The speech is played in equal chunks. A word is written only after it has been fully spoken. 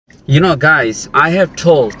You know, guys, I have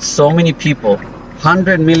told so many people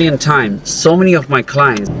 100 million times, so many of my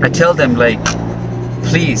clients, I tell them like,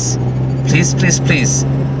 please, please, please, please,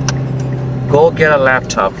 go get a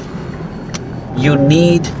laptop. You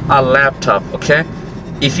need a laptop, okay?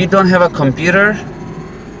 If you don't have a computer,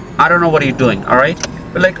 I don't know what you're doing, all right?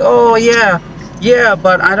 But like, oh yeah,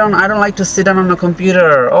 but I don't like to sit down on a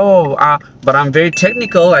computer. Oh, but I'm very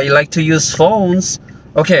technical. I like to use phones.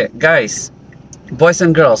 Okay, guys, boys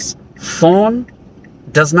and girls, phone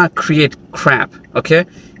does not create crap, okay?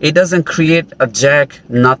 It doesn't create a jack,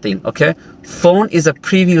 nothing, okay? Phone is a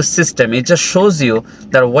preview system. It just shows you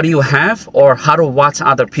that what you have or how to watch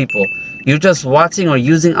other people. You're just watching or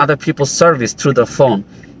using other people's service through the phone.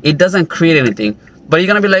 It doesn't create anything. But you're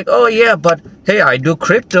gonna be like, oh yeah, but hey, I do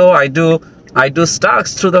crypto, I do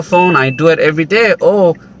stocks through the phone, I do it every day.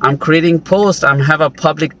 Oh, I'm creating posts, I have a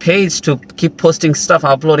public page to keep posting stuff,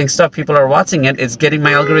 uploading stuff, people are watching it, it's getting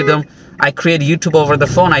my algorithm. I create YouTube over the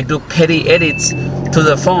phone, I do petty edits to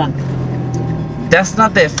the phone. That's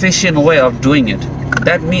not the efficient way of doing it.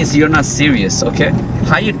 That means you're not serious, okay?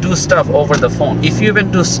 How you do stuff over the phone. If you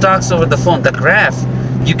even do stocks over the phone, the graph,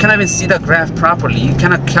 you cannot even see the graph properly. You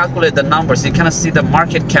cannot calculate the numbers. You cannot see the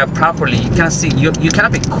market cap properly. You cannot see, you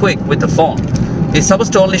cannot be quick with the phone. It's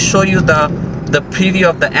supposed to only show you the preview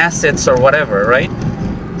of the assets or whatever, right?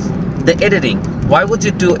 The editing. Why would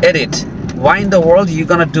you do edit? Why in the world are you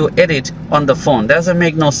gonna do edit on the phone? Doesn't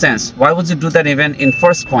make no sense. Why would you do that even in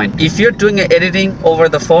first point? If you're doing editing over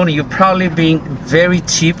the phone, you're probably being very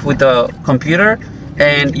cheap with the computer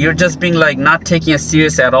and you're just being like not taking it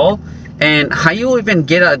serious at all. And how you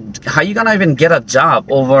gonna even get a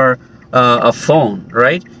job over a phone,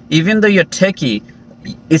 right? Even though you're techie,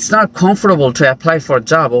 it's not comfortable to apply for a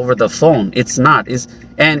job over the phone. It's not.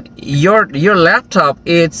 And your laptop,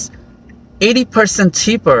 it's 80%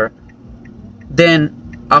 cheaper than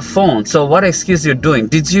a phone. So what excuse you're doing?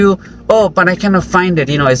 Did you, oh, but I cannot find it,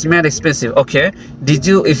 you know, it's mad expensive. Okay,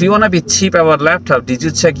 if you want to be cheap about laptop, did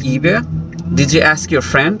you check eBay? Did you ask your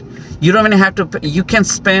friend? You don't even have to, you can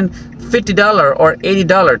spend $50 or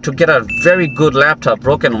 $80 to get a very good laptop,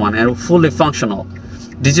 broken one and fully functional.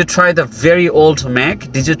 Did you try the very old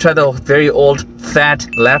Mac? Did you try the very old fat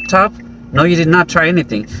laptop? No, you did not try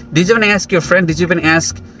anything. Did you even ask your friend? Did you even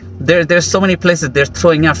ask, there's so many places they're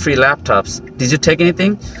throwing out free laptops. Did you take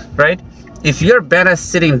anything, right? If you're bad at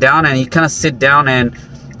sitting down and you cannot sit down, and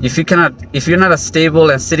if you're not a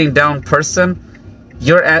stable and sitting down person,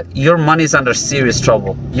 your money's under serious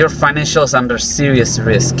trouble. Your financials under serious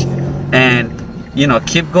risk. And you know,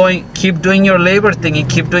 keep doing your labor thing, and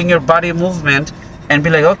keep doing your body movement and be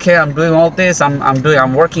like, okay, I'm doing all this,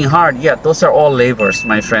 I'm working hard. Yeah, those are all labors,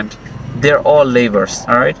 my friend. They're all labors,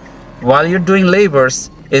 all right? While you're doing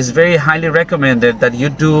labors, it's very highly recommended that you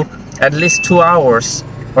do at least 2 hours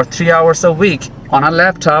or 3 hours a week on a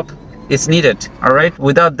laptop. It's needed, all right?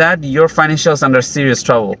 Without that, your financials under serious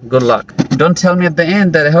trouble. Good luck. Don't tell me at the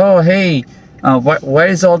end that, oh, hey, where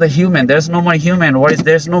is all the human? There's no more human.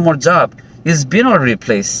 There's no more job. It's been all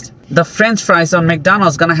replaced. The French fries on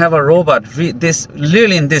McDonald's gonna have a robot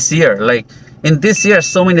literally in this year. Like in this year,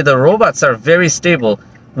 so many of the robots are very stable.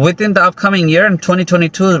 Within the upcoming year in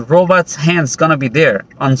 2022, robots' hands gonna be there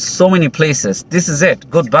on so many places. This is it.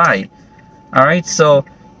 Goodbye. All right. So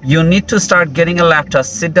you need to start getting a laptop.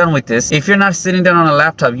 Sit down with this. If you're not sitting down on a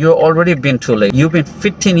laptop, you've already been too late. You've been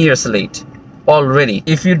 15 years late already.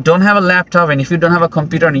 If you don't have a laptop and if you don't have a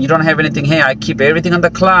computer and you don't have anything, hey, I keep everything on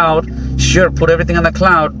the cloud. Sure, put everything on the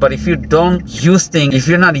cloud. But if you don't use things, if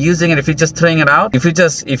you're not using it, if you're just throwing it out,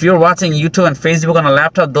 if you're watching YouTube and Facebook on a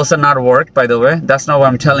laptop, those are not work, by the way. That's not what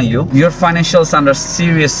I'm telling you. Your financials under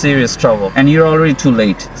serious trouble and you're already too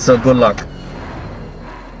late. So good luck.